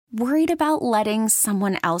Worried about letting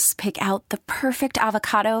someone else pick out the perfect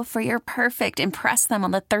avocado for your perfect impress them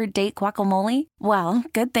on the third date guacamole? Well,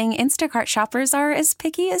 good thing Instacart shoppers are as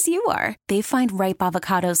picky as you are. They find ripe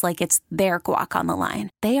avocados like it's their guac on the line.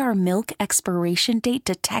 They are milk expiration date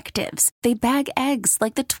detectives. They bag eggs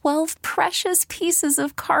like the 12 precious pieces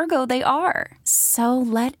of cargo they are. So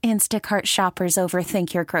let Instacart shoppers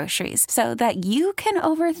overthink your groceries so that you can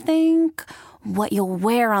overthink what you'll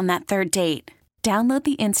wear on that third date. Download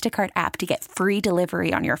the Instacart app to get free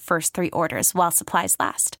delivery on your first 3 orders while supplies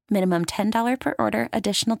last. Minimum $10 per order.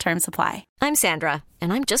 Additional terms apply. I'm Sandra,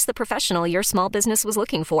 and I'm just the professional your small business was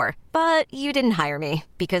looking for. But you didn't hire me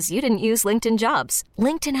because you didn't use LinkedIn Jobs.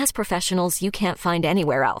 LinkedIn has professionals you can't find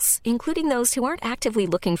anywhere else, including those who aren't actively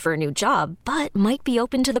looking for a new job, but might be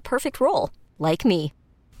open to the perfect role, like me.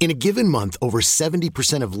 In a given month, over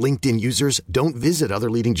 70% of LinkedIn users don't visit other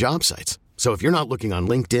leading job sites. So if you're not looking on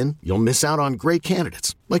LinkedIn, you'll miss out on great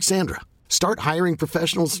candidates like Sandra. Start hiring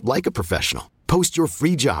professionals like a professional. Post your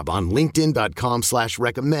free job on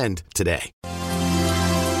linkedin.com/recommend today.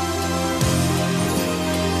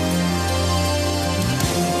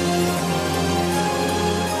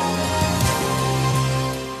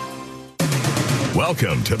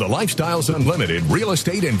 Welcome to the Lifestyles Unlimited Real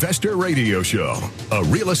Estate Investor Radio Show, a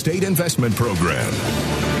real estate investment program.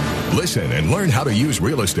 Listen and learn how to use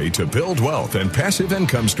real estate to build wealth and passive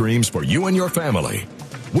income streams for you and your family.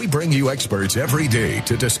 We bring you experts every day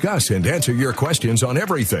to discuss and answer your questions on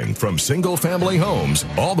everything from single-family homes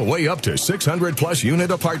all the way up to 600-plus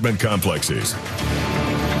unit apartment complexes.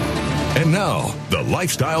 And now, the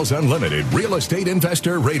Lifestyles Unlimited Real Estate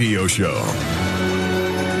Investor Radio Show.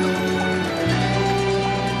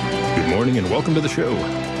 Good morning and welcome to the show.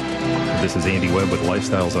 This is Andy Webb with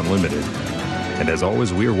Lifestyles Unlimited. And as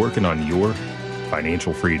always, we are working on your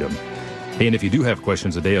financial freedom. Hey, and if you do have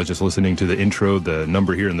questions today, I was just listening to the intro, the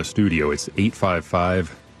number here in the studio. It's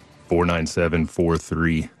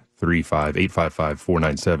 855-497-4335,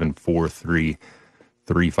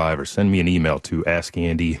 855-497-4335, or send me an email to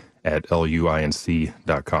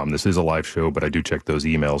askandy@luinc.com. This is a live show, but I do check those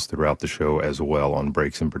emails throughout the show as well, on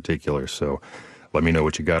breaks in particular. So let me know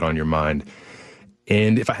what you got on your mind.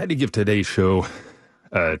 And if I had to give today's show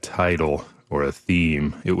a title or a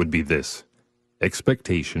theme, it would be this: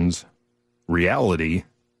 expectations, reality,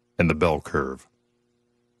 and the bell curve.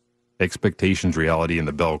 Expectations, reality, and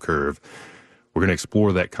the bell curve. We're going to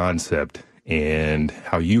explore that concept and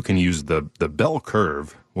how you can use the bell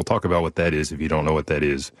curve. We'll talk about what that is if you don't know what that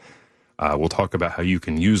is. We'll talk about how you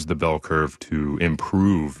can use the bell curve to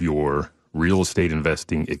improve your real estate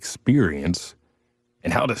investing experience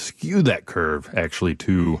and how to skew that curve actually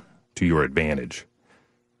to your advantage,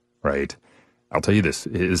 right? I'll tell you this,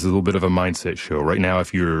 it is a little bit of a mindset show. Right now,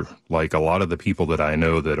 if you're like a lot of the people that I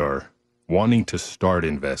know that are wanting to start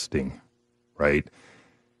investing, right,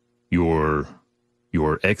 your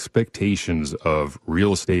expectations of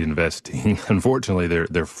real estate investing, unfortunately,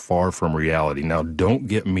 they're far from reality. Now, don't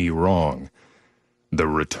get me wrong. The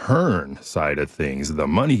return side of things, the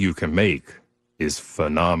money you can make is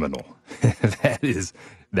phenomenal. That is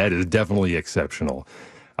definitely exceptional.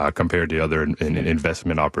 Compared to other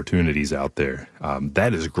investment opportunities out there.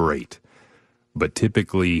 That is great. But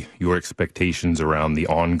typically, your expectations around the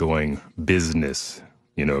ongoing business,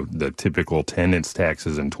 the typical tenants,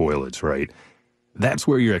 taxes, and toilets, right? That's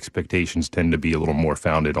where your expectations tend to be a little more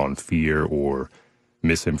founded on fear or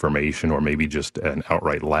misinformation, or maybe just an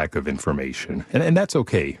outright lack of information. And that's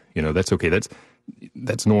okay. That's okay.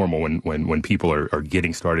 That's normal when people are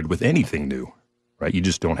getting started with anything new, right? You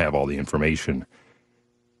just don't have all the information.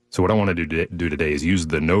 So what I want to do today is use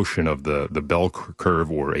the notion of the bell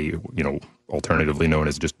curve, or alternatively known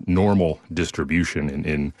as just normal distribution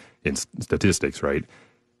in statistics, right,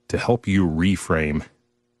 to help you reframe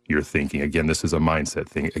your thinking. Again, this is a mindset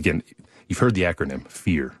thing. Again, you've heard the acronym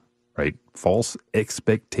FEAR, right? False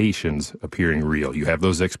expectations appearing real. You have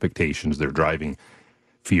those expectations, they're driving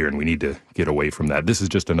fear, and we need to get away from that. This is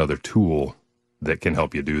just another tool that can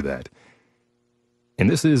help you do that.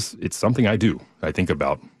 And it's something I do. I think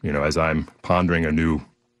about, as I'm pondering a new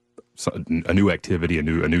activity, a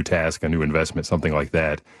new task, a new investment, something like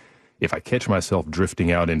that. If I catch myself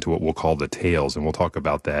drifting out into what we'll call the tails, and we'll talk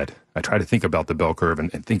about that, I try to think about the bell curve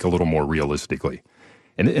and think a little more realistically.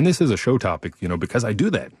 And this is a show topic, because I do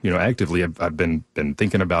that, actively. I've been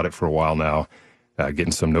thinking about it for a while now,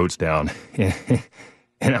 getting some notes down,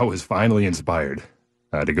 and I was finally inspired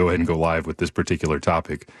to go ahead and go live with this particular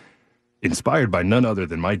topic. Inspired by none other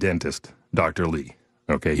than my dentist, Dr. Lee.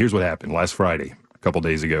 Okay, here's what happened. Last Friday, a couple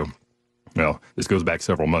days ago, well, this goes back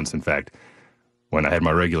several months, in fact, when I had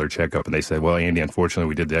my regular checkup, and they said, well, Andy, unfortunately,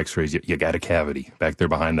 we did the x-rays. You got a cavity back there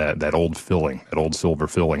behind that old filling, that old silver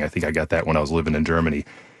filling. I think I got that when I was living in Germany,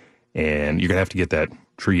 and you're going to have to get that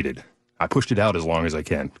treated. I pushed it out as long as I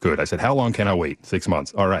can. Good. I said, how long can I wait? 6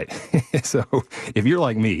 months. All right. So if you're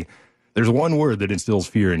like me, there's one word that instills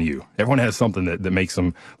fear in you. Everyone has something that makes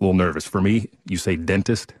them a little nervous. For me, you say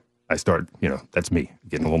dentist, I start, that's me,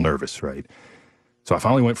 getting a little nervous, right? So I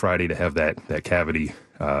finally went Friday to have that cavity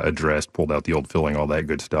addressed, pulled out the old filling, all that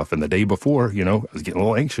good stuff. And the day before, I was getting a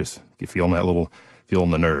little anxious, feeling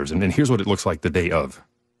the nerves. And then here's what it looks like the day of.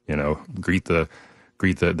 Greet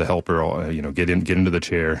the helper, get into the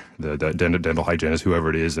chair, the dental hygienist, whoever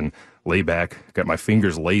it is, and lay back. Got my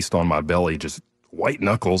fingers laced on my belly, just white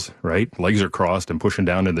knuckles, right? Legs are crossed and pushing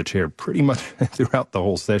down in the chair pretty much throughout the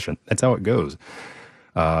whole session. That's how it goes.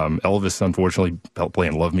 Elvis, unfortunately,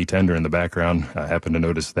 playing Love Me Tender in the background. I happened to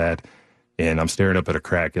notice that. And I'm staring up at a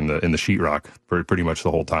crack in the sheetrock pretty much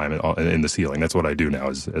the whole time in the ceiling. That's what I do now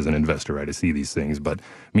as an investor, right? I see these things. But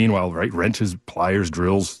meanwhile, right, wrenches, pliers,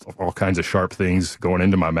 drills, all kinds of sharp things going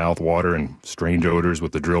into my mouth, water and strange odors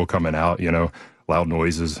with the drill coming out, loud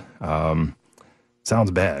noises.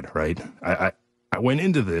 Sounds bad, right? I went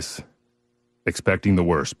into this expecting the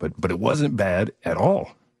worst, but it wasn't bad at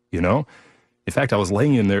all, In fact, I was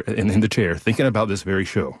laying in there in the chair thinking about this very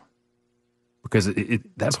show. Because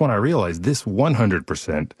that's when I realized this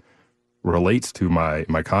 100% relates to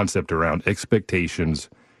my concept around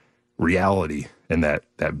expectations, reality, and that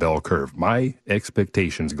bell curve. My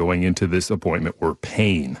expectations going into this appointment were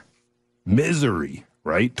pain, misery,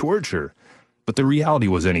 right? Torture. But the reality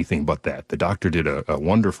was anything but that. The doctor did a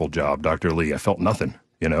wonderful job, Dr. Lee. I felt nothing,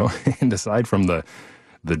 And aside from the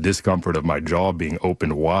discomfort of my jaw being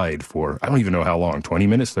opened wide for, I don't even know how long, 20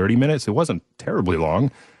 minutes, 30 minutes? It wasn't terribly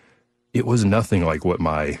long. It was nothing like what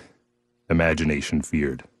my imagination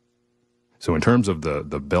feared. So in terms of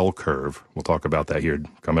the bell curve, we'll talk about that here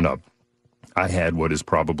coming up, I had what is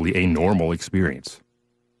probably a normal experience,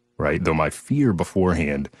 right? Though my fear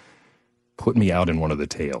beforehand put me out in one of the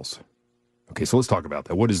tails. Okay, so let's talk about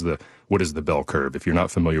that. What is the bell curve? If you're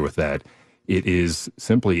not familiar with that, it is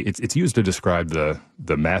simply, it's used to describe the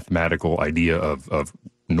mathematical idea of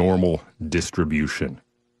normal distribution,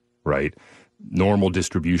 right? Normal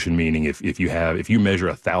distribution meaning if you measure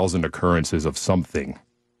 1,000 occurrences of something,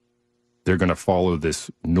 they're going to follow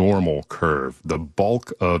this normal curve. The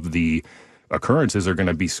bulk of the occurrences are going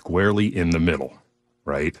to be squarely in the middle,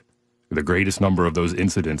 right? The greatest number of those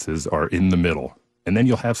incidences are in the middle. And then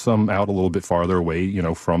you'll have some out a little bit farther away,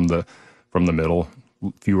 from the middle,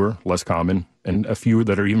 fewer, less common, and a few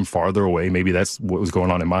that are even farther away. Maybe that's what was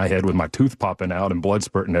going on in my head with my tooth popping out and blood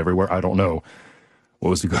spurting everywhere. I don't know what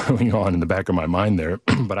was going on in the back of my mind there,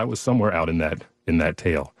 but I was somewhere out in that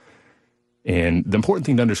tail. And the important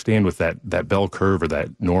thing to understand with that bell curve or that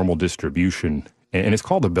normal distribution, and it's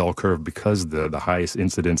called a bell curve because the highest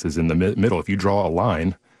incidence is in the middle. If you draw a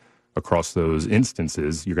line across those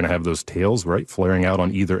instances, you're going to have those tails, right, flaring out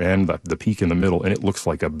on either end, the peak in the middle, and it looks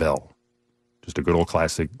like a bell. Just a good old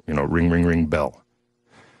classic, ring, ring, ring bell.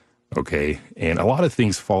 Okay, and a lot of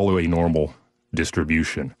things follow a normal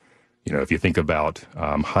distribution. If you think about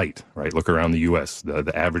height, right, look around the U.S.,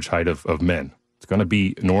 the average height of men, it's going to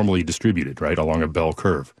be normally distributed, right, along a bell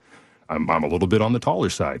curve. I'm a little bit on the taller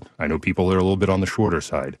side. I know people that are a little bit on the shorter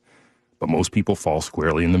side, but most people fall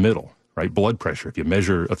squarely in the middle, right? Blood pressure, if you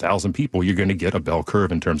measure 1,000 people, you're going to get a bell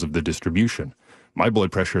curve in terms of the distribution. My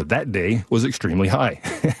blood pressure that day was extremely high,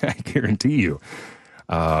 I guarantee you.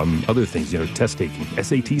 Other things, test taking,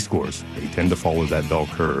 SAT scores, they tend to follow that bell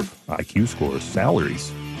curve. IQ scores,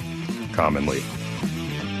 salaries, commonly.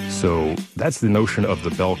 So that's the notion of the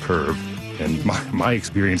bell curve and my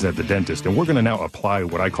experience at the dentist. And we're going to now apply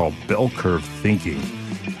what I call bell curve thinking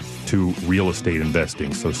to real estate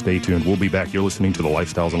investing. So stay tuned. We'll be back. You're listening to the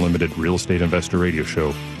Lifestyles Unlimited Real Estate Investor Radio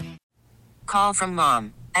Show. Call from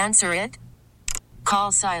mom. Answer it.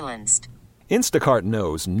 Call silenced. Instacart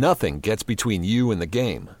knows nothing gets between you and the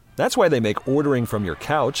game. That's why they make ordering from your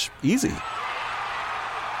couch easy.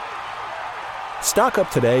 Stock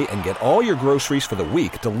up today and get all your groceries for the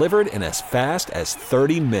week delivered in as fast as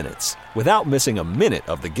 30 minutes without missing a minute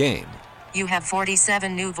of the game. You have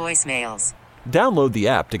 47 new voicemails. Download the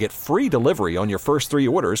app to get free delivery on your first 3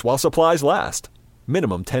 orders while supplies last.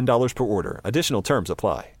 Minimum $10 per order. Additional terms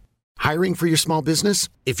apply. Hiring for your small business?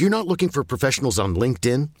 If you're not looking for professionals on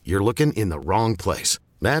LinkedIn, you're looking in the wrong place.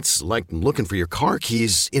 That's like looking for your car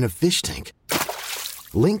keys in a fish tank.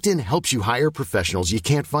 LinkedIn helps you hire professionals you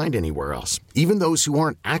can't find anywhere else, even those who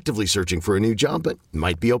aren't actively searching for a new job but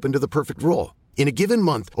might be open to the perfect role. In a given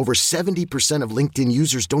month, over 70% of LinkedIn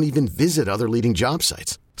users don't even visit other leading job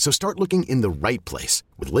sites. So start looking in the right place.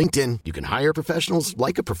 With LinkedIn, you can hire professionals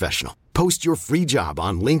like a professional. Post your free job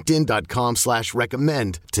on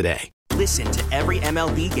linkedin.com/recommend today. Listen to every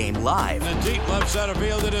MLB game live. In the deep left center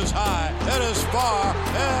field, it is high, it is far,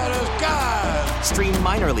 it is God. Stream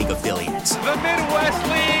minor league affiliates. The Midwest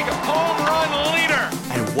League home run leader.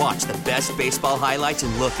 And watch the best baseball highlights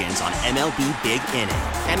and look-ins on MLB Big Inning.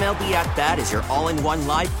 MLB At Bat is your all-in-one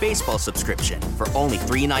live baseball subscription for only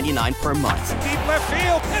 $3.99 per month. Deep left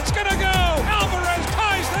field, it's gonna go. Alvarez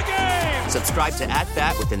ties the game. Subscribe to At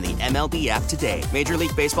Bat within the MLB app today. Major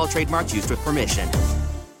League Baseball trademarks used with permission.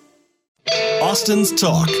 Austin's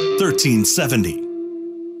Talk 1370.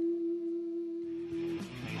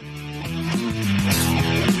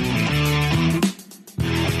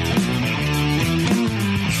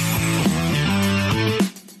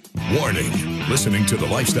 Warning. Listening to the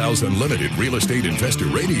Lifestyles Unlimited Real Estate Investor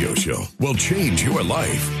Radio Show will change your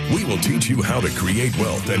life. We will teach you how to create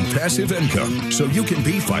wealth and passive income so you can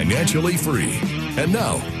be financially free. And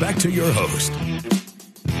now, back to your host.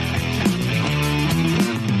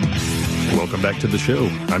 Welcome back to the show.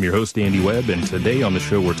 I'm your host, Andy Webb, and today on the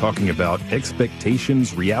show we're talking about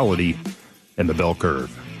expectations, reality, and the bell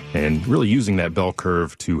curve. And really using that bell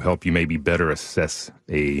curve to help you maybe better assess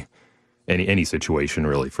any situation,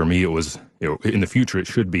 really. For me, it was, in the future, it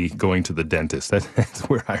should be going to the dentist. That's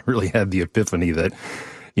where I really had the epiphany that,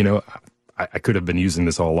 I could have been using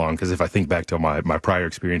this all along, because if I think back to my prior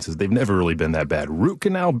experiences, they've never really been that bad. Root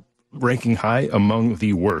canal ranking high among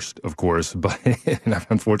the worst, of course, but and I've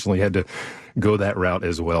unfortunately had to go that route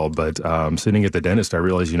as well. But sitting at the dentist, I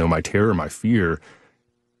realized, my terror, my fear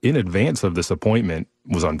in advance of this appointment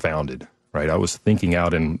was unfounded, right? I was thinking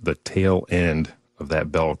out in the tail end of that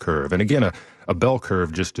bell curve. And again, a bell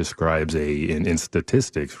curve just describes in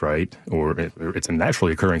statistics, right? Or it's a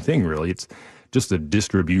naturally occurring thing, really. It's just a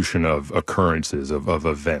distribution of occurrences, of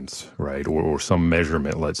events, right? Or some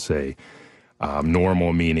measurement, let's say.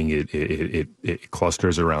 Normal meaning it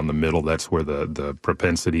clusters around the middle. That's where the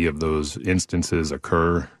propensity of those instances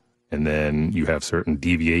occur. And then you have certain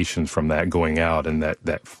deviations from that going out, and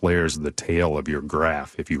that flares the tail of your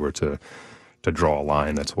graph if you were to draw a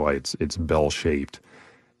line. That's why it's bell-shaped.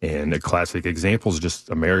 And a classic example is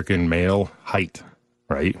just American male height,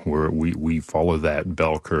 right? Where we follow that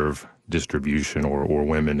bell curve distribution, or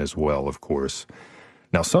women as well, of course.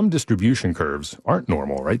 Now, some distribution curves aren't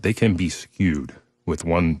normal, right? They can be skewed with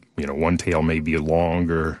one tail may be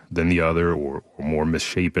longer than the other, or more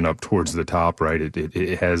misshapen up towards the top, right?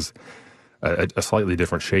 It has a slightly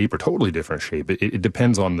different shape, or totally different shape. It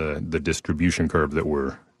depends on the distribution curve that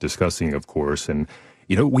we're discussing, of course. And,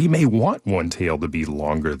 we may want one tail to be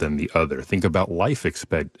longer than the other. Think about life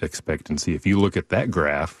expectancy. If you look at that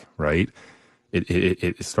graph, right,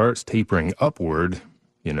 it starts tapering upward,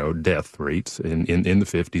 death rates in the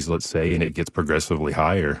 50s, let's say, and it gets progressively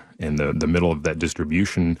higher. And the middle of that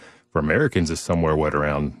distribution for Americans is somewhere,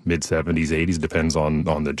 around mid-70s, 80s, depends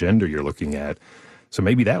on the gender you're looking at. So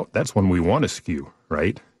maybe that's when we want to skew,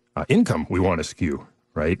 right? Income, we want to skew,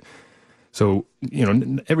 right? So,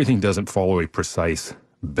 everything doesn't follow a precise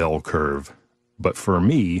bell curve. But for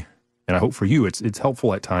me, and I hope for you, it's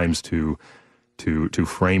helpful at times to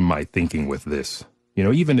frame my thinking with this.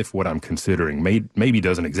 Even if what I'm considering maybe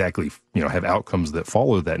doesn't exactly, have outcomes that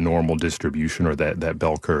follow that normal distribution or that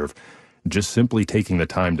bell curve, just simply taking the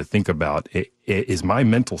time to think about, is my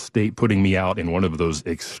mental state putting me out in one of those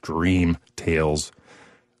extreme tails?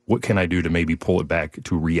 What can I do to maybe pull it back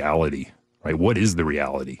to reality, right? What is the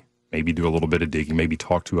reality? Maybe do a little bit of digging, maybe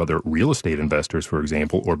talk to other real estate investors, for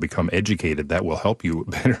example, or become educated. That will help you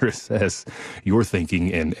better assess your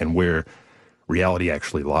thinking and where reality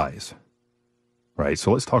actually lies. Right.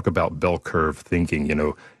 So let's talk about bell curve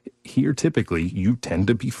thinking. Here typically you tend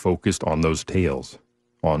to be focused on those tails,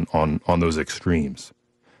 on those extremes.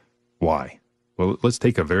 Why? Well, let's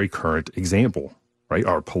take a very current example, right?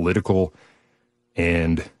 Our political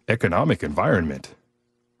and economic environment,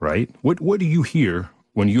 right? What do you hear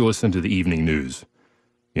when you listen to the evening news?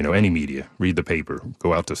 Any media, read the paper,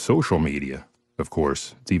 go out to social media. Of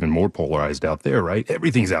course, it's even more polarized out there, right?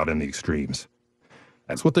 Everything's out in the extremes.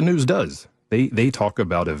 That's what the news does. They talk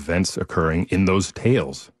about events occurring in those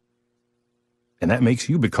tails. And that makes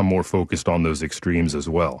you become more focused on those extremes as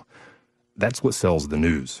well. That's what sells the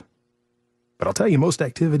news. But I'll tell you, most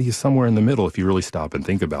activity is somewhere in the middle if you really stop and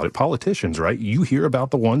think about it. Politicians, right? You hear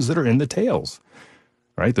about the ones that are in the tails,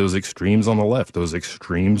 right? Those extremes on the left, those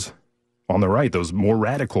extremes on the right, those more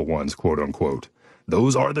radical ones, quote unquote.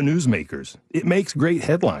 Those are the newsmakers. It makes great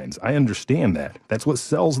headlines. I understand that. That's what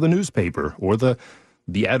sells the newspaper or the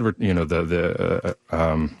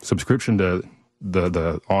subscription to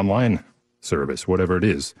the online service, whatever it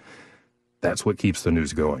is. That's what keeps the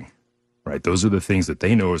news going, right? Those are the things that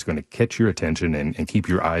they know is going to catch your attention and keep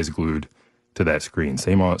your eyes glued to that screen.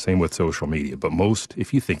 Same with social media. But most,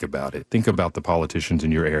 if you think about it, think about the politicians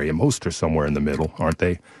in your area. Most are somewhere in the middle, aren't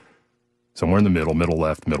they? Somewhere in the middle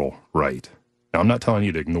left, middle right. Now, I'm not telling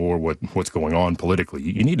you to ignore what's going on politically.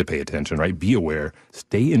 You need to pay attention, right? Be aware,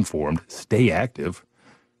 stay informed, stay active.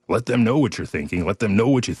 Let them know what you're thinking. Let them know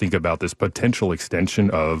what you think about this potential extension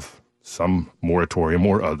of some moratorium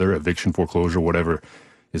or other, eviction, foreclosure, whatever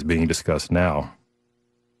is being discussed now.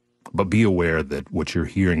 But be aware that what you're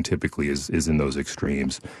hearing typically is in those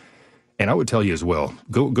extremes. And I would tell you as well,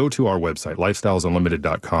 go to our website,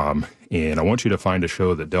 lifestylesunlimited.com, and I want you to find a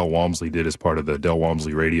show that Del Walmsley did as part of the Del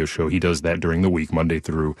Walmsley radio show. He does that during the week, Monday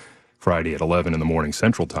through Friday at 11 in the morning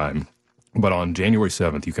Central Time. But on January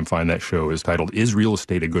 7th, you can find that show. It's titled, Is Real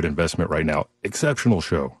Estate a Good Investment Right Now? Exceptional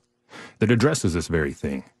show that addresses this very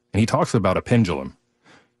thing. And he talks about a pendulum,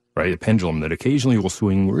 right? A pendulum that occasionally will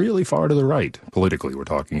swing really far to the right, politically we're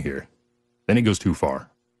talking here. Then it goes too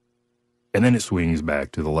far. And then it swings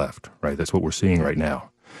back to the left, right? That's what we're seeing right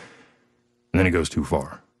now. And then it goes too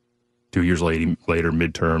far. 2 years later,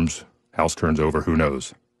 midterms, house turns over, who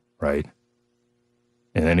knows, right?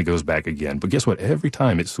 And then it goes back again. But guess what? Every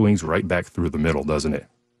time it swings right back through the middle, doesn't it?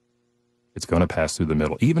 It's going to pass through the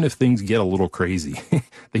middle. Even if things get a little crazy,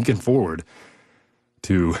 thinking forward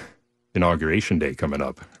to Inauguration Day coming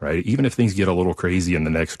up, right? Even if things get a little crazy in the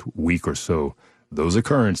next week or so, those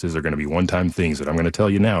occurrences are going to be one-time things that I'm going to tell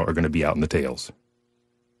you now are going to be out in the tails.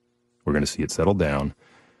 We're going to see it settle down,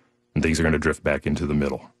 and things are going to drift back into the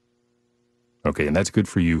middle. Okay, and that's good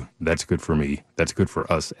for you. That's good for me. That's good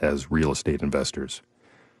for us as real estate investors.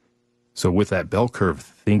 So with that bell curve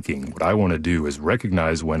thinking, what I want to do is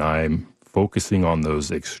recognize when I'm focusing on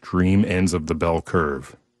those extreme ends of the bell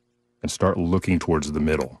curve and start looking towards the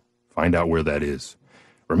middle. Find out where that is.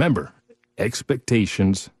 Remember,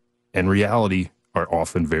 expectations and reality are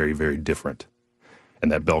often very, very different.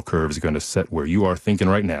 And that bell curve is going to set where you are thinking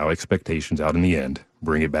right now, expectations out in the end,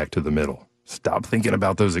 bring it back to the middle. Stop thinking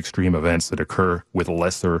about those extreme events that occur with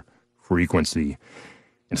lesser frequency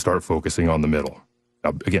and start focusing on the middle. Now,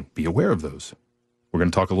 again, be aware of those. We're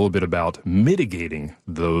going to talk a little bit about mitigating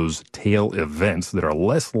those tail events that are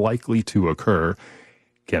less likely to occur.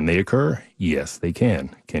 Can they occur? Yes, they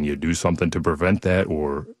can. Can you do something to prevent that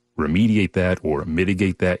or remediate that or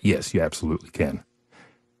mitigate that? Yes, you absolutely can.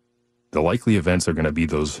 The likely events are going to be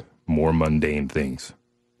those more mundane things,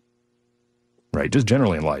 right? Just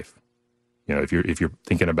generally in life. You know, if you're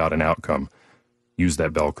thinking about an outcome, use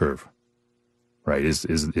that bell curve, right?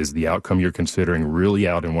 Is the outcome you're considering really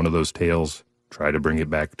out in one of those tails? Try to bring it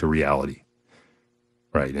back to reality,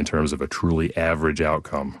 right? In terms of a truly average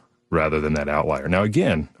outcome rather than that outlier. Now,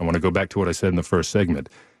 again, I want to go back to what I said in the first segment.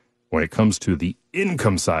 When it comes to the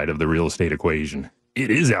income side of the real estate equation, it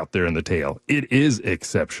is out there in the tail. It is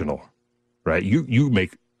exceptional, right? You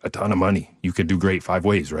make a ton of money. You can do great 5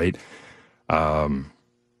 ways, right?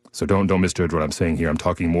 So don't misjudge what I'm saying here. I'm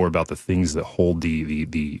talking more about the things that hold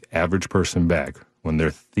the average person back when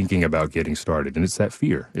they're thinking about getting started. And it's that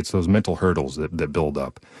fear. It's those mental hurdles that build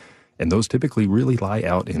up. And those typically really lie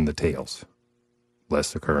out in the tails.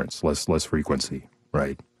 Less occurrence, less frequency,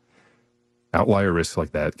 right? Outlier risks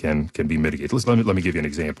like that can be mitigated. Let me give you an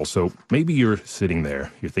example. So maybe you're sitting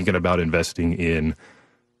there, you're thinking about investing in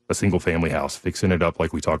a single family house, fixing it up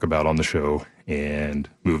like we talk about on the show, and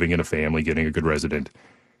moving in a family, getting a good resident,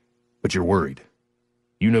 but you're worried.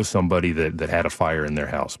 You know somebody that had a fire in their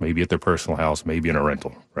house, maybe at their personal house, maybe in a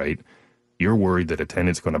rental, right? You're worried that a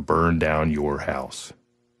tenant's going to burn down your house.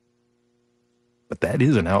 But that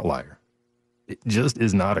is an outlier. It just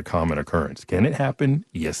is not a common occurrence. Can it happen?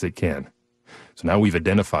 Yes, it can. So now we've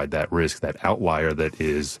identified that risk, that outlier that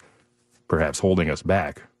is perhaps holding us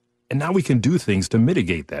back. And now we can do things to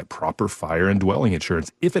mitigate that. Proper fire and dwelling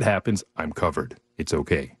insurance. If it happens, I'm covered. It's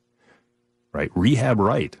okay. Right? Rehab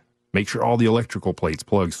right. Make sure all the electrical plates,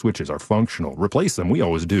 plugs, switches are functional. Replace them. We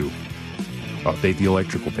always do. Update the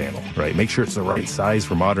electrical panel, right? Make sure it's the right size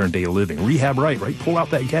for modern day living. Rehab right? Pull out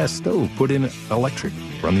that gas stove. Put in electric.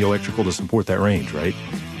 Run the electrical to support that range, right?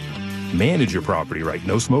 Manage your property right.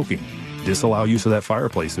 No smoking. Disallow use of that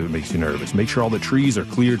fireplace if it makes you nervous. Make sure all the trees are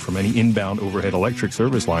cleared from any inbound overhead electric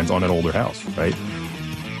service lines on an older house, right?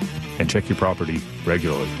 And check your property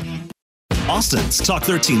regularly. Austin's Talk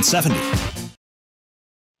 1370.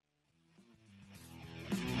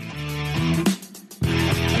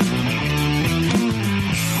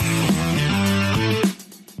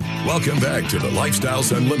 Welcome back to the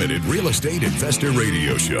Lifestyles Unlimited Real Estate Investor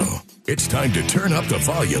Radio Show. It's time to turn up the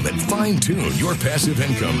volume and fine-tune your passive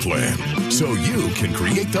income plan so you can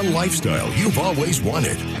create the lifestyle you've always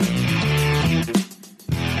wanted.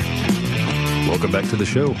 Welcome back to the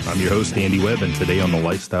show. I'm your host, Andy Webb, and today on the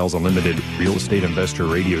Lifestyles Unlimited Real Estate Investor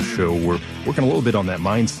Radio Show, we're working a little bit on that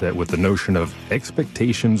mindset with the notion of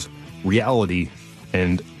expectations, reality,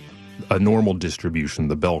 and a normal distribution,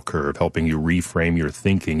 the bell curve, helping you reframe your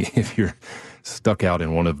thinking if you're stuck out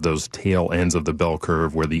in one of those tail ends of the bell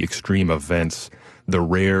curve where the extreme events, the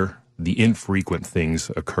rare, the infrequent things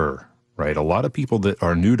occur, right? A lot of people that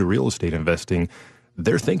are new to real estate investing,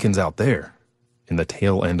 their thinking's out there in the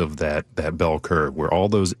tail end of that bell curve where all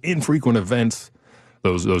those infrequent events,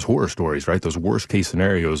 those horror stories, right? Those worst case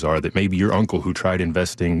scenarios are that maybe your uncle who tried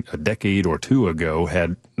investing a decade or two ago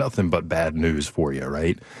had nothing but bad news for you,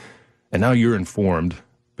 right? And now you're informed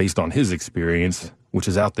based on his experience, which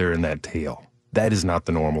is out there in that tail. That is not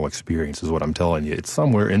the normal experience, is what I'm telling you. It's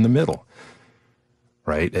somewhere in the middle,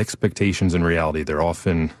 right? Expectations and reality, they're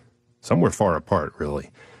often somewhere far apart,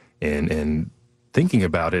 really. And thinking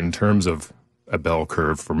about it in terms of a bell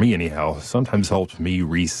curve, for me anyhow, sometimes helps me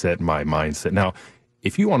reset my mindset. Now,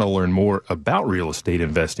 if you want to learn more about real estate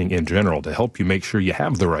investing in general to help you make sure you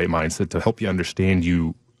have the right mindset, to help you understand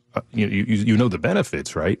you know the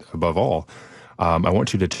benefits, right? Above all, I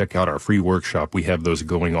want you to check out our free workshop. We have those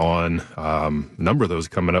going on, a number of those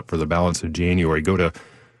coming up for the balance of January. Go to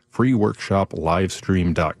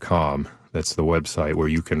freeworkshoplivestream.com. That's the website where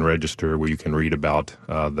you can register, where you can read about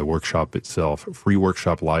the workshop itself,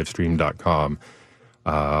 freeworkshoplivestream.com,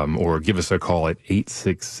 or give us a call at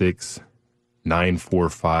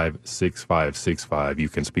 866-945-6565. You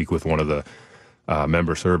can speak with one of the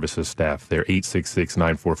member services staff there,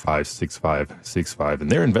 866-945-6565.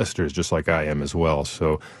 And they're investors just like I am as well.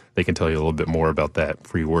 So they can tell you a little bit more about that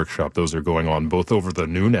free workshop. Those are going on both over the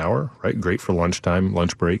noon hour, right? Great for lunchtime,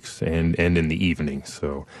 lunch breaks, and in the evening.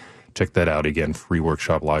 So check that out again,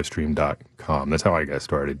 freeworkshoplivestream.com. That's how I got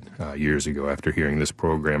started years ago after hearing this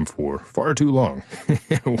program for far too long.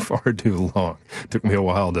 Far too long. Took me a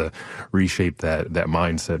while to reshape that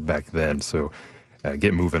mindset back then. So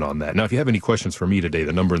get moving on that. Now, if you have any questions for me today,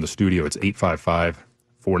 the number in the studio, it's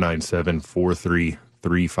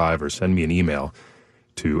 855-497-4335, or send me an email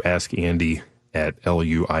to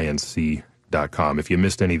askandy@luinc.com. If you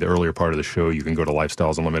missed any of the earlier part of the show, you can go to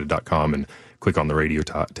lifestylesunlimited.com and click on the radio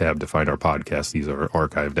tab to find our podcasts. These are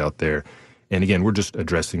archived out there. And again, we're just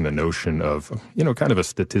addressing the notion of, kind of a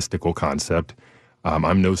statistical concept.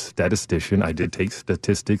 I'm no statistician. I did take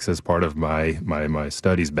statistics as part of my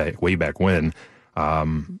studies way back when.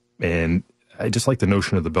 And I just like the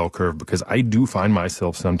notion of the bell curve because I do find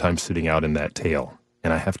myself sometimes sitting out in that tail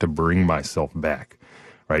and I have to bring myself back,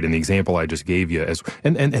 right? And the example I just gave you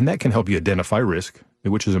and that can help you identify risk,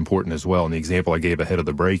 which is important as well. And the example I gave ahead of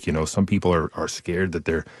the break, some people are scared that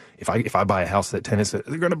if I buy a house, that tenants, they're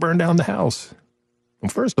going to burn down the house. Well,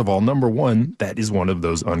 first of all, number one, that is one of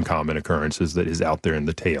those uncommon occurrences that is out there in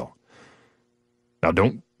the tail. Now,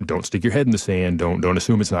 don't stick your head in the sand. Don't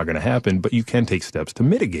assume it's not going to happen, but you can take steps to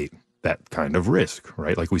mitigate that kind of risk,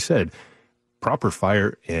 right? Like we said, proper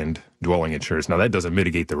fire and dwelling insurance. Now, that doesn't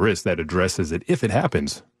mitigate the risk. That addresses it if it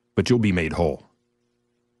happens, but you'll be made whole,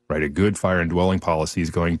 right? A good fire and dwelling policy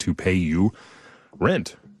is going to pay you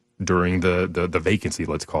rent during the vacancy,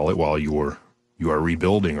 let's call it, while you are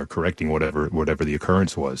rebuilding or correcting whatever the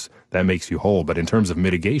occurrence was. That makes you whole. But in terms of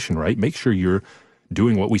mitigation, right, make sure you're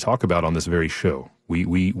doing what we talk about on this very show.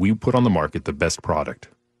 We put on the market the best product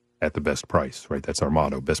at the best price, right? That's our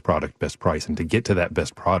motto, best product, best price. And to get to that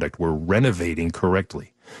best product, we're renovating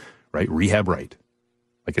correctly, right? Rehab right.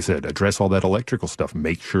 Like I said, address all that electrical stuff.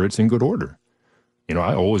 Make sure it's in good order.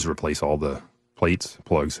 I always replace all the plates,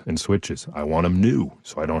 plugs, and switches. I want them new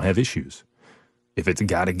so I don't have issues. If it's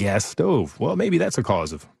got a gas stove, well, maybe that's a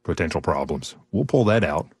cause of potential problems. We'll pull that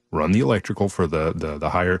out, run the electrical for the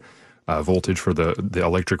higher voltage for the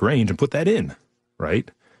electric range and put that in, right?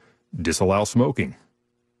 Disallow smoking,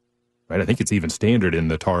 right? I think it's even standard in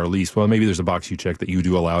the TAR lease. Well, maybe there's a box you check that you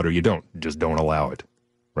do allow it or you don't. Just don't allow it,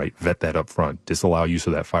 right? Vet that up front. Disallow use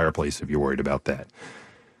of that fireplace if you're worried about that.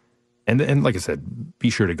 And like I said, be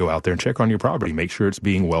sure to go out there and check on your property. Make sure it's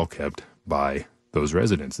being well kept by those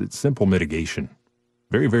residents. It's simple mitigation.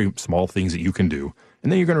 Very, very small things that you can do.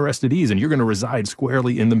 And then you're going to rest at ease and you're going to reside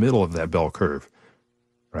squarely in the middle of that bell curve,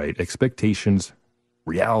 right? Expectations,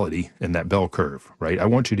 reality, and that bell curve, right? I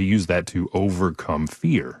want you to use that to overcome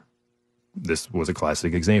fear. This was a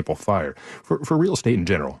classic example, fire. For real estate in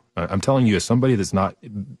general, I'm telling you, as somebody that's not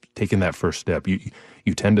taking that first step, you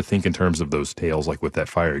tend to think in terms of those tails, like with that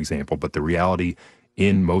fire example, but the reality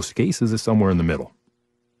in most cases is somewhere in the middle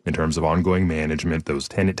in terms of ongoing management, those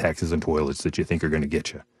tenant taxes and toilets that you think are going to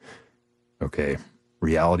get you. Okay.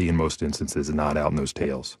 Reality in most instances is not out in those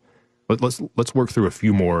tails. But let's work through a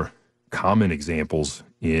few more common examples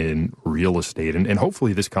in real estate. And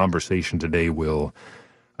hopefully this conversation today will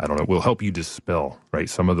help you dispel, right,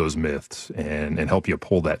 some of those myths and help you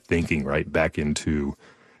pull that thinking right back into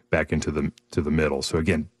the middle. So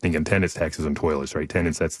again, thinking tenants, taxes, and toilets, right?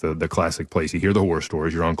 Tenants, that's the classic place. You hear the horror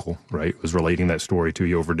stories. Your uncle, right, was relating that story to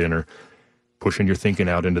you over dinner, pushing your thinking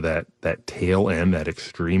out into that tail end, that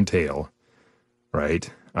extreme tail,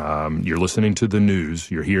 right? You're listening to the news.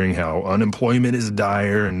 You're hearing how unemployment is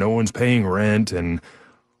dire and no one's paying rent and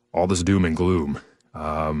all this doom and gloom.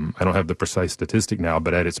 I don't have the precise statistic now,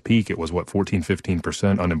 but at its peak, it was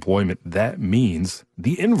 14-15% unemployment. That means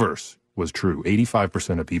the inverse was true.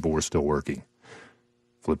 85% of people were still working.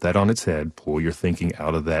 Flip that on its head, pull your thinking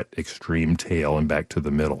out of that extreme tail and back to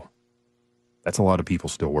the middle. That's a lot of people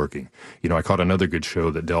still working. You know, I caught another good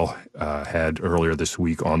show that Dell had earlier this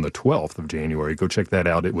week on the 12th of January. Go check that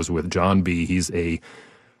out. It was with John B. He's a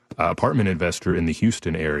apartment investor in the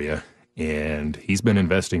Houston area, and he's been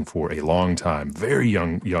investing for a long time. Very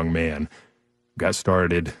young man. Got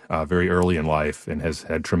started very early in life and has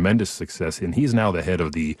had tremendous success, and he's now the head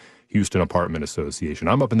of the Houston Apartment Association.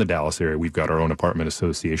 I'm up in the Dallas area. We've got our own apartment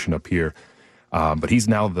association up here. But he's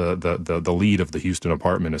now the lead of the Houston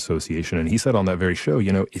Apartment Association, and he said on that very show,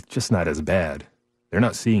 you know, it's just not as bad. They're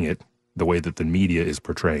not seeing it the way that the media is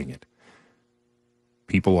portraying it.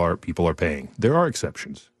 People are paying. There are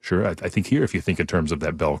exceptions, sure. I think here, if you think in terms of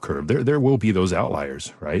that bell curve, there will be those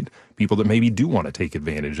outliers, right? People that maybe do want to take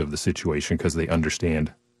advantage of the situation because they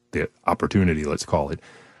understand the opportunity, let's call it.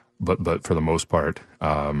 But for the most part,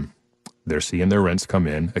 they're seeing their rents come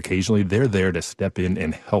in. Occasionally, they're there to step in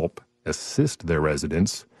and help assist their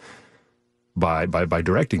residents by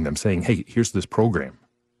directing them, saying, hey, here's this program.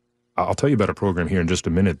 I'll tell you about a program here in just a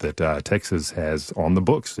minute that Texas has on the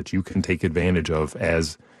books that you can take advantage of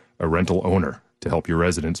as a rental owner to help your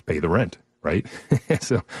residents pay the rent, right?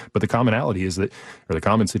 But the commonality is that, or the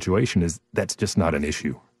common situation is that's just not an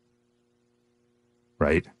issue,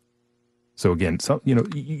 right? So again,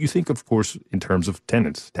 you think, of course, in terms of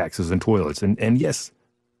tenants, taxes, and toilets, and yes,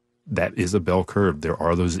 that is a bell curve. There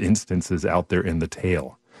are those instances out there in the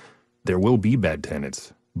tail. There will be bad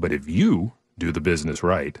tenants, but if you do the business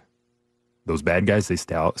right, those bad guys, they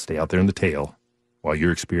stay out there in the tail while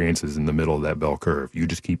your experience is in the middle of that bell curve. You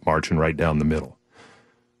just keep marching right down the middle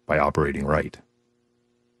by operating right.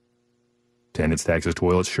 Tenants, taxes,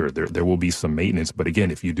 toilets, sure, there will be some maintenance, but again,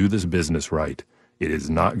 if you do this business right, it is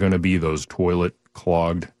not going to be those toilet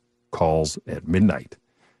clogged calls at midnight.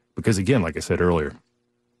 Because again, like I said earlier,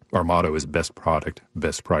 our motto is best product,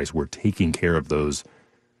 best price. We're taking care of those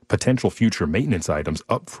potential future maintenance items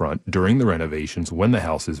up front during the renovations when the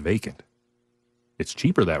house is vacant. It's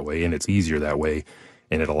cheaper that way and it's easier that way,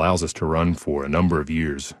 and it allows us to run for a number of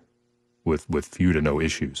years with few to no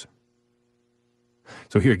issues.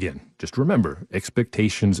 So here again, just remember,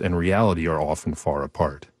 expectations and reality are often far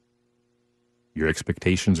apart. Your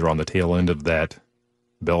expectations are on the tail end of that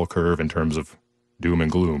bell curve in terms of doom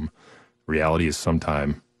and gloom. Reality is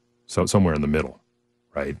somewhere in the middle,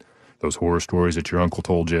 right? Those horror stories that your uncle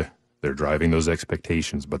told you, they're driving those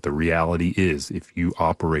expectations. But the reality is, if you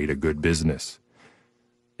operate a good business,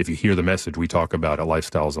 if you hear the message we talk about at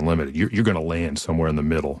Lifestyles Unlimited, you're going to land somewhere in the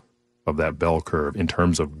middle of that bell curve in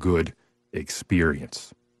terms of good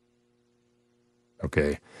experience.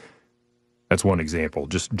 Okay? That's one example,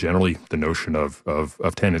 just generally the notion of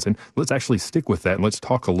tenants. And let's actually stick with that, and let's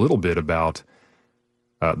talk a little bit about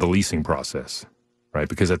the leasing process. Right,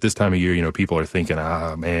 because at this time of year, people are thinking,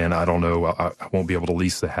 man, I don't know, I won't be able to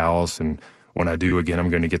lease the house. And when I do, again, I'm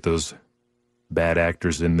going to get those bad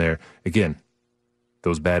actors in there. Again,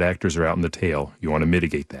 those bad actors are out in the tail. You want to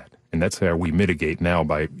mitigate that. And that's how we mitigate now,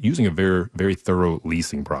 by using a very, very thorough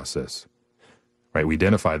leasing process. Right, we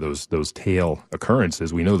identify those tail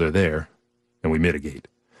occurrences. We know they're there, and we mitigate.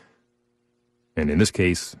 And in this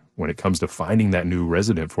case, when it comes to finding that new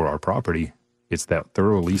resident for our property, it's that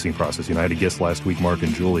thorough leasing process. I had a guest last week, Mark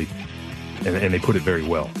and Julie, and they put it very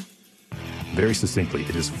well, very succinctly.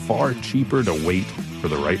 It is far cheaper to wait for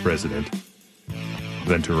the right resident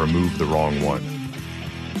than to remove the wrong one.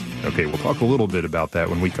 Okay, we'll talk a little bit about that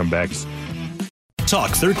when we come back.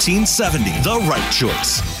 Talk 1370, the right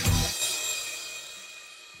choice.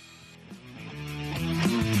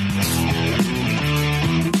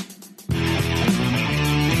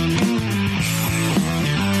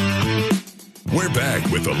 We're back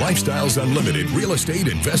with the Lifestyles Unlimited Real Estate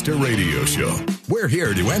Investor Radio Show. We're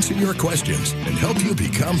here to answer your questions and help you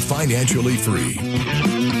become financially free.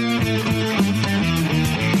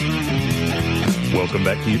 Welcome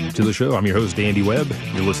back to the show. I'm your host, Andy Webb.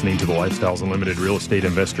 You're listening to the Lifestyles Unlimited Real Estate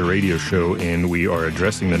Investor Radio Show, and we are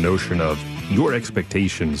addressing the notion of your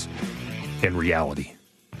expectations and reality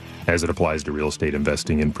as it applies to real estate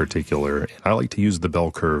investing in particular. I like to use the bell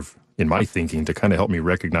curve in my thinking to kind of help me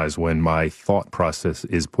recognize when my thought process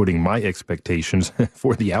is putting my expectations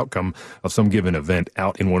for the outcome of some given event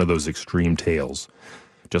out in one of those extreme tails.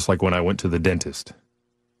 Just like when I went to the dentist.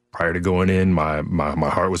 Prior to going in, my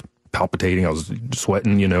heart was palpitating. I was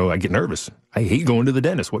sweating, I get nervous. I hate going to the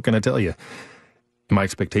dentist. What can I tell you? My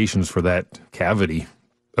expectations for that cavity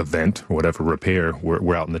event, or whatever repair,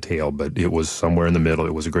 were out in the tail, but it was somewhere in the middle.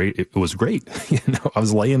 It was great. It was great. I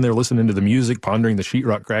was laying there listening to the music, pondering the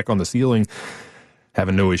sheetrock crack on the ceiling,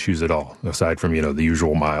 having no issues at all, aside from, the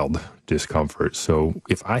usual mild discomfort. So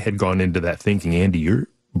if I had gone into that thinking, Andy, your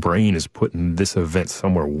brain is putting this event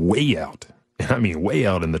somewhere way out, I mean, way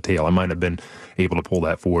out in the tail, I might have been able to pull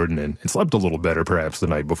that forward and slept a little better perhaps the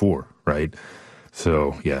night before, right?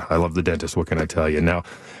 So, yeah, I love the dentist. What can I tell you? Now,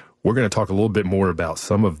 we're going to talk a little bit more about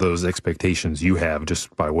some of those expectations you have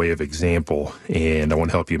just by way of example, and I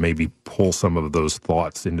want to help you maybe pull some of those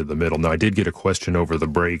thoughts into the middle. Now, I did get a question over the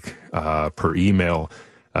break per email.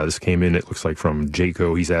 This came in, it looks like from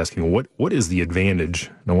Jaco. He's asking, what is the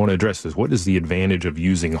advantage, and I want to address this, what is the advantage of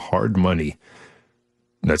using hard money?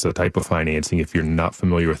 That's a type of financing. If you're not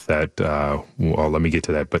familiar with that, well, let me get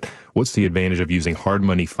to that. But what's the advantage of using hard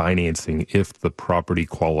money financing if the property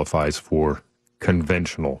qualifies for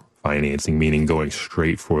conventional financing, meaning going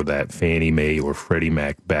straight for that Fannie Mae or Freddie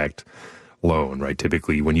Mac backed loan, right?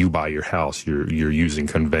 Typically, when you buy your house, you're using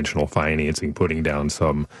conventional financing, putting down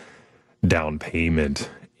some down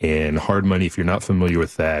payment. And hard money, if you're not familiar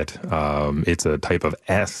with that, it's a type of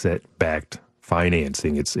asset-backed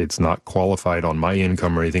financing. It's not qualified on my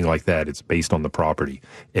income or anything like that. It's based on the property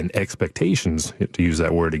and expectations, to use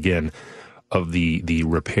that word again, of the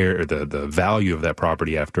repair, the value of that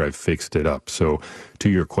property after I've fixed it up. So to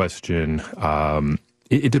your question,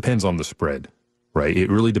 it depends on the spread, right? It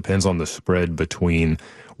really depends on the spread between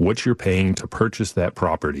what you're paying to purchase that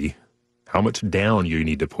property, how much down you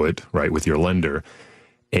need to put, right, with your lender,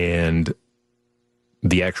 and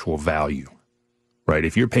the actual value. Right?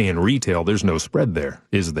 If you're paying retail, there's no spread there,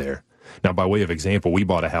 is there? Now, by way of example, we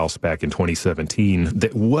bought a house back in 2017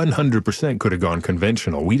 that 100% could have gone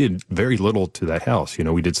conventional. We did very little to that house.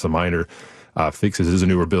 We did some minor fixes. It is a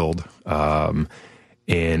newer build.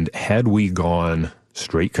 And had we gone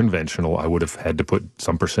straight conventional, I would have had to put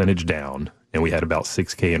some percentage down. And we had about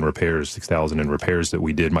 $6,000 in repairs, $6,000 in repairs that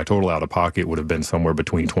we did. My total out of pocket would have been somewhere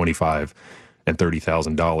between $25,000 and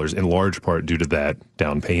 $30,000, in large part due to that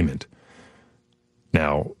down payment.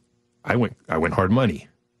 Now, I went hard money.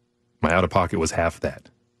 My out-of-pocket was half that.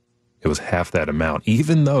 It was half that amount,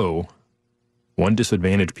 even though one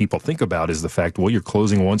disadvantage people think about is the fact, well, you're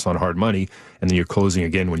closing once on hard money, and then you're closing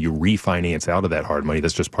again when you refinance out of that hard money.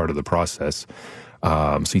 That's just part of the process.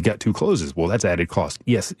 So you got two closes. Well, that's added cost.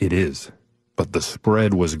 Yes, it is. But the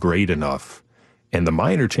spread was great enough, and the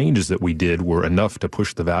minor changes that we did were enough to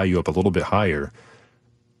push the value up a little bit higher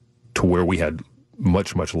to where we had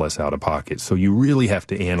much, much less out of pocket. So you really have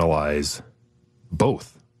to analyze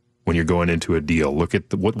both when you're going into a deal. Look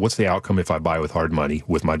at what's the outcome if I buy with hard money,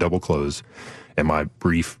 with my double close and my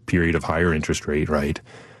brief period of higher interest rate, right?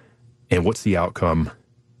 And what's the outcome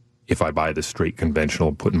if I buy the straight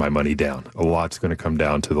conventional, putting my money down? A lot's going to come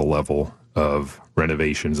down to the level of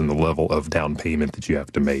renovations and the level of down payment that you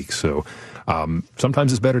have to make. So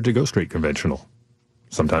sometimes it's better to go straight conventional.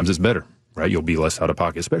 Sometimes it's better. Right, you'll be less out of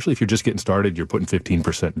pocket, especially if you're just getting started. You're putting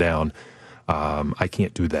 15% down. I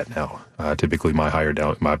can't do that now. Typically, my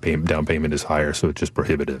down payment is higher, so it's just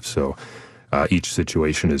prohibitive. So each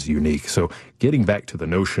situation is unique. So getting back to the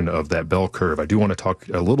notion of that bell curve, I do want to talk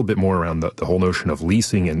a little bit more around the whole notion of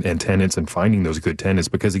leasing and tenants and finding those good tenants,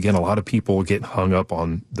 because again, a lot of people get hung up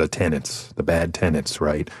on the tenants, the bad tenants,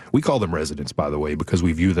 right? We call them residents, by the way, because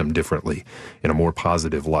we view them differently in a more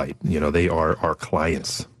positive light. They are our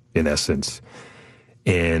clients, in essence.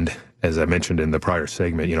 And as I mentioned in the prior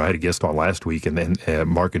segment, I had a guest on last week, and then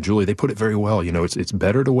Mark and Julie, they put it very well. It's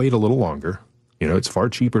better to wait a little longer. It's far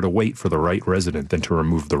cheaper to wait for the right resident than to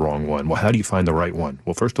remove the wrong one. Well, how do you find the right one?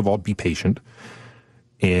 Well, first of all, be patient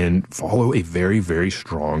and follow a very, very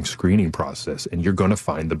strong screening process, and you're going to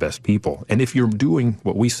find the best people. And if you're doing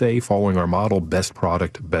what we say, following our model, best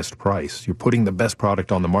product, best price, you're putting the best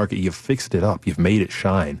product on the market, you've fixed it up, you've made it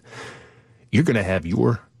shine, you're going to have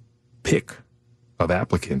your pick of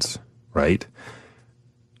applicants, right?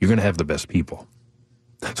 you're going to have the best people.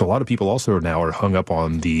 So a lot of people also now are hung up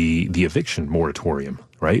on the eviction moratorium,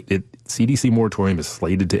 right? CDC moratorium is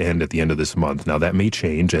slated to end at the end of this month. Now, that may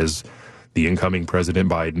change as the incoming President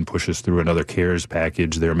Biden pushes through another CARES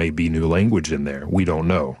package. There may be new language in there. We don't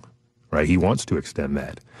know, right? He wants to extend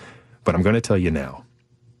that. But I'm going to tell you now,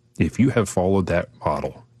 if you have followed that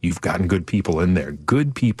model, you've gotten good people in there.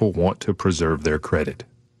 Good people want to preserve their credit.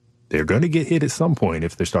 They're going to get hit at some point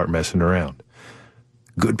if they start messing around.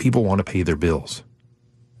 Good people want to pay their bills.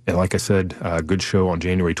 And like I said, a good show on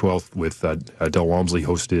January 12th with Del Walmsley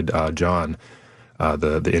hosted John,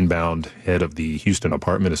 the inbound head of the Houston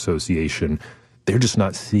Apartment Association. They're just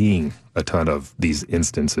not seeing a ton of these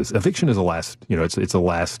instances. Eviction is it's a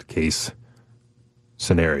last case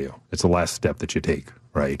scenario. It's the last step that you take,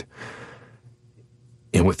 right?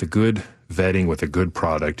 And with a good vetting, with a good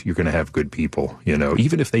product, you're going to have good people,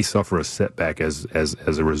 even if they suffer a setback as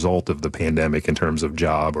a result of the pandemic in terms of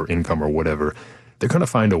job or income or whatever, they're going to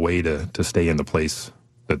find a way to stay in the place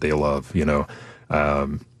that they love,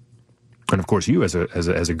 And of course, you as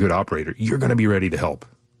a good operator, you're going to be ready to help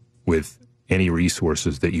with any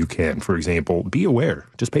resources that you can. For example, be aware.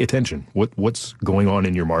 Just pay attention. What's going on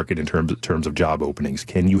in your market in terms of job openings?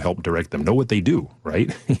 Can you help direct them? Know what they do,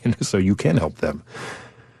 right? So you can help them.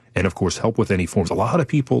 And of course, help with any forms. A lot of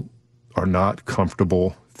people are not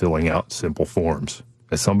comfortable filling out simple forms.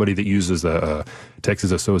 As somebody that uses a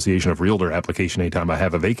Texas Association of Realtor application anytime I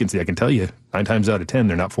have a vacancy, I can tell you 9 times out of 10,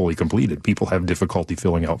 they're not fully completed. People have difficulty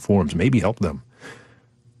filling out forms. Maybe help them.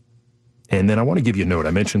 And then I want to give you a note.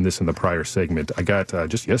 I mentioned this in the prior segment. I got,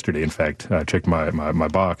 just yesterday, in fact, checked my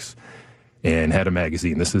box and had a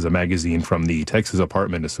magazine. This is a magazine from the Texas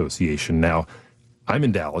Apartment Association. Now, I'm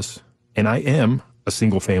in Dallas, and I am a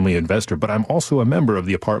single-family investor, but I'm also a member of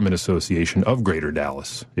the Apartment Association of Greater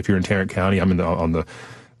Dallas. If you're in Tarrant County, I'm on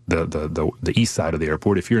the east side of the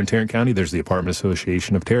airport. If you're in Tarrant County, there's the Apartment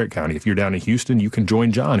Association of Tarrant County. If you're down in Houston, you can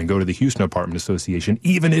join John and go to the Houston Apartment Association,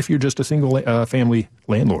 even if you're just a single family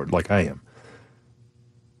landlord like I am.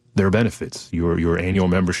 There are benefits. Your annual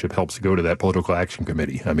membership helps go to that political action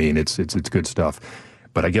committee. I mean, it's good stuff.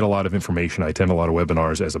 But I get a lot of information. I attend a lot of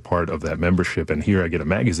webinars as a part of that membership. And here I get a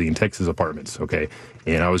magazine, Texas Apartments, okay?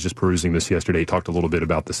 And I was just perusing this yesterday, talked a little bit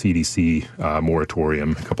about the CDC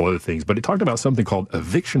moratorium, a couple other things. But it talked about something called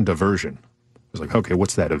eviction diversion. I was like, okay,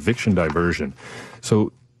 what's that? Eviction diversion.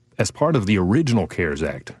 So as part of the original CARES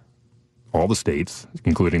Act, all the states,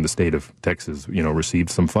 including the state of Texas, received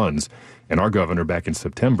some funds. And our governor back in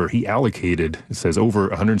September, he allocated, it says, over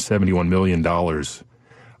 $171 million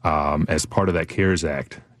as part of that CARES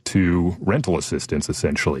Act to rental assistance,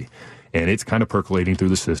 essentially. And it's kind of percolating through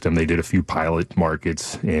the system. They did a few pilot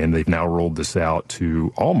markets, and they've now rolled this out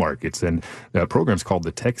to all markets. And the program's called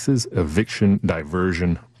the Texas Eviction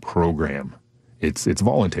Diversion Program. It's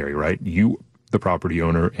voluntary, right? You, the property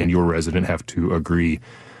owner, and your resident have to agree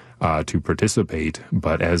to participate.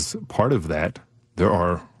 But as part of that, there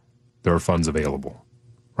are funds available,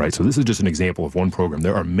 right? So this is just an example of one program.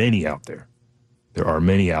 There are many out there.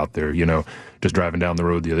 Just driving down the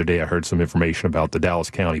road the other day, I heard some information about the Dallas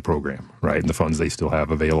County program, right, and the funds they still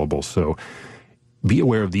have available. So be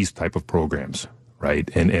aware of these type of programs, right,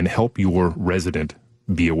 and help your resident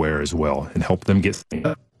be aware as well, and help them get signed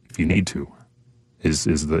up if you need to, is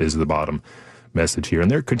the bottom message here.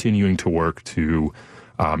 And they're continuing to work to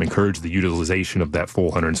encourage the utilization of that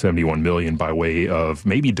full $171 million by way of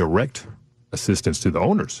maybe direct assistance to the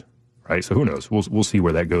owners. Right, so who knows? We'll see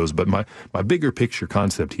where that goes. But my bigger picture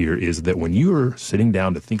concept here is that when you're sitting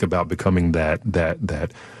down to think about becoming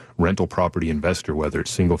that rental property investor, whether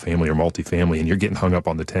it's single family or multifamily, and you're getting hung up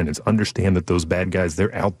on the tenants, understand that those bad guys,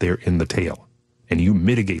 they're out there in the tail, and you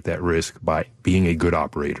mitigate that risk by being a good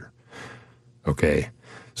operator. Okay,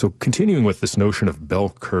 so continuing with this notion of bell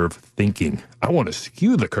curve thinking, I want to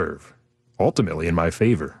skew the curve ultimately in my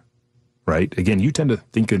favor. Right? Again, you tend to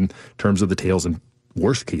think in terms of the tails and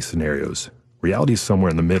worst case scenarios. Reality is somewhere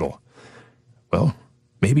in the middle. Well,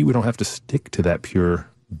 maybe we don't have to stick to that pure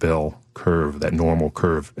bell curve, that normal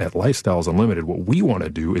curve. At Lifestyles Unlimited, what we want to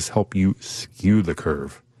do is help you skew the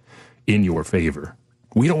curve in your favor.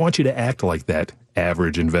 We don't want you to act like that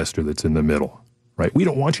average investor that's in the middle, right? We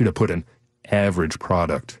don't want you to put an average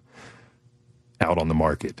product out on the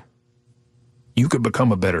market. You could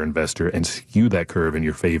become a better investor and skew that curve in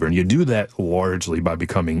your favor. And you do that largely by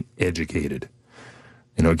becoming educated.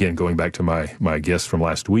 Again, going back to my guests from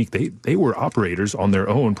last week, they were operators on their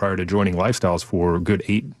own prior to joining Lifestyles for a good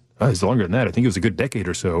it's longer than that. I think it was a good decade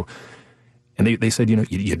or so. And they said,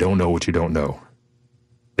 you don't know what you don't know.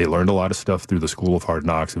 They learned a lot of stuff through the School of Hard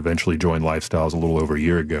Knocks, eventually joined Lifestyles a little over a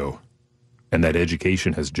year ago. And that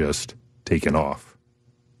education has just taken off.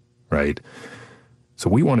 right? So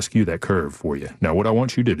we want to skew that curve for you. Now, what I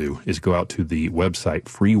want you to do is go out to the website,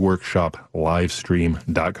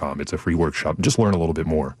 freeworkshoplivestream.com. It's a free workshop. Just learn a little bit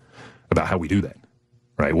more about how we do that,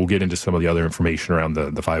 right? We'll get into some of the other information around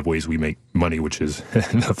the 5 ways we make money, which is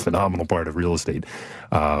a phenomenal part of real estate,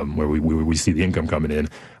 where we see the income coming in.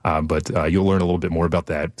 But you'll learn a little bit more about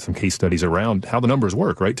that, some case studies around how the numbers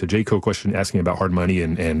work, right? To Jayco question asking about hard money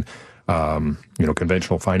and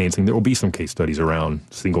conventional financing, there will be some case studies around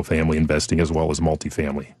single-family investing as well as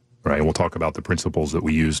multifamily, right? And we'll talk about the principles that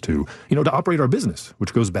we use to operate our business,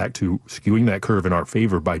 which goes back to skewing that curve in our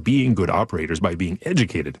favor by being good operators, by being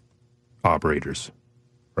educated operators,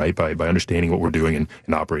 right? By understanding what we're doing and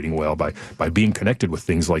operating well, by being connected with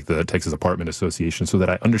things like the Texas Apartment Association so that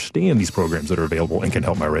I understand these programs that are available and can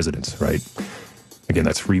help my residents, right? Again,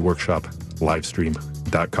 that's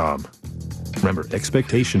freeworkshoplivestream.com. Remember,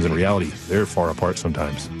 expectations and reality, they're far apart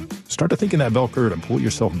sometimes. Start to think in that bell curve and pull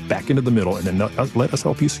yourself back into the middle, and then let us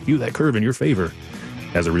help you skew that curve in your favor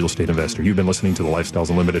as a real estate investor. You've been listening to the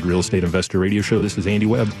Lifestyles Unlimited Real Estate Investor Radio Show. This is Andy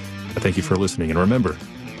Webb. I thank you for listening. And remember,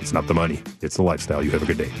 it's not the money, it's the lifestyle. You have a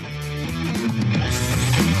good day.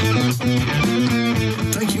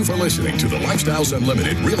 Thank you for listening to the Lifestyles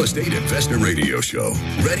Unlimited Real Estate Investor Radio Show.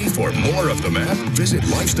 Ready for more of the map? Visit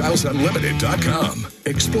lifestylesunlimited.com.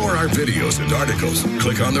 Explore our videos and articles.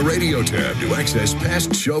 Click on the radio tab to access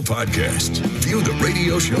past show podcasts. View the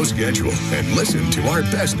radio show schedule and listen to our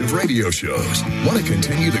best of radio shows. Want to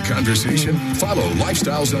continue the conversation? Follow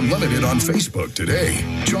Lifestyles Unlimited on Facebook today.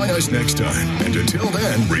 Join us next time. And until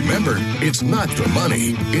then, remember, it's not the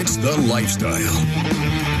money, it's the lifestyle.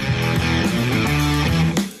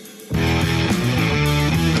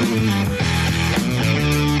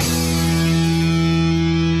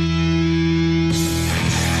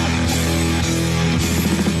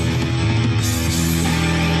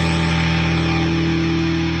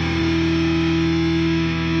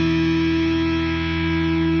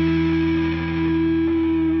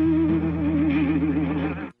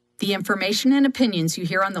 The information and opinions you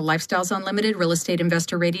hear on the Lifestyles Unlimited Real Estate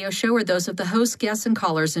Investor Radio Show are those of the hosts, guests, and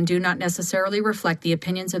callers and do not necessarily reflect the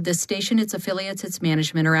opinions of this station, its affiliates, its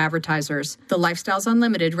management, or advertisers. The Lifestyles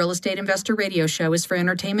Unlimited Real Estate Investor Radio Show is for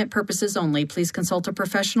entertainment purposes only. Please consult a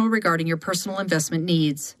professional regarding your personal investment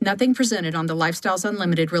needs. Nothing presented on the Lifestyles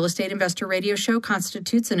Unlimited Real Estate Investor Radio Show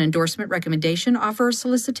constitutes an endorsement, recommendation, offer, or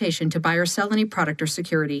solicitation to buy or sell any product or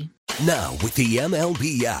security. Now, with the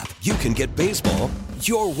MLB app, you can get baseball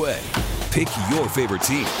your way. Pick your favorite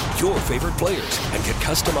team, your favorite players, and get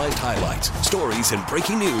customized highlights, stories, and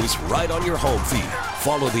breaking news right on your home feed.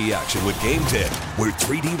 Follow the action with Game Day, where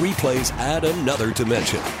 3D replays add another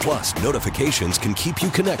dimension. Plus, notifications can keep you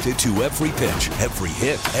connected to every pitch, every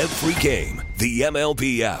hit, every game. The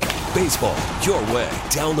MLB app. Baseball your way.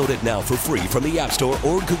 Download it now for free from the App Store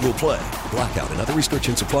or Google Play. Blackout and other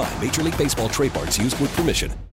restrictions apply. Major League Baseball trademarks used with permission.